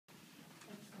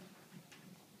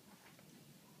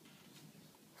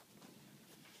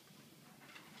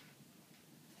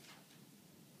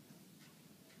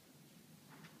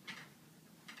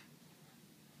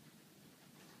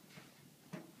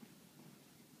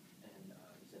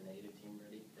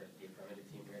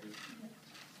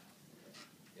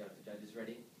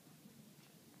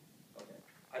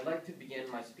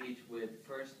my speech with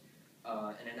first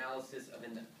an analysis of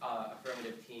an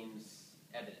affirmative team's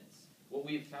evidence. What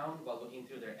we've found while looking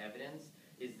through their evidence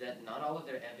is that not all of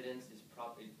their evidence is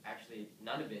proper. Actually,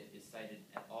 none of it is cited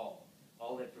at all.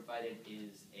 All they provided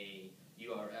is a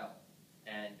URL.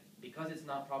 And because it's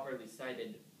not properly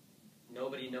cited,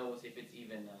 nobody knows if it's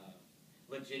even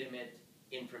legitimate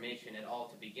information at all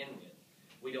to begin with.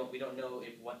 We don't know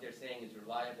if what they're saying is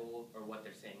reliable or what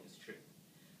they're saying is true.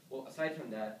 Well, aside from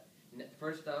that,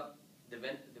 first up, the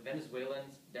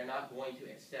Venezuelans, they're not going to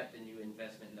accept a new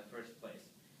investment in the first place.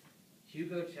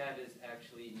 Hugo Chavez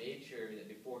actually made sure that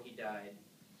before he died,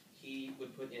 he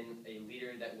would put in a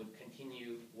leader that would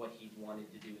continue what he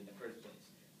wanted to do in the first place.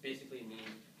 Basically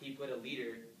means he put a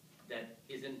leader that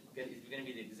is going to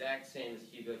be the exact same as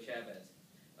Hugo Chavez.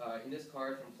 In this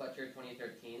card from Fletcher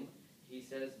 2013, he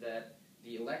says that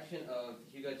the election of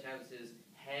Hugo Chavez's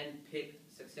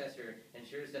hand-picked successor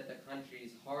ensures that the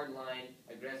country's hardline,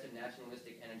 aggressive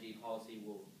nationalistic energy policy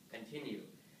will continue.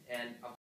 And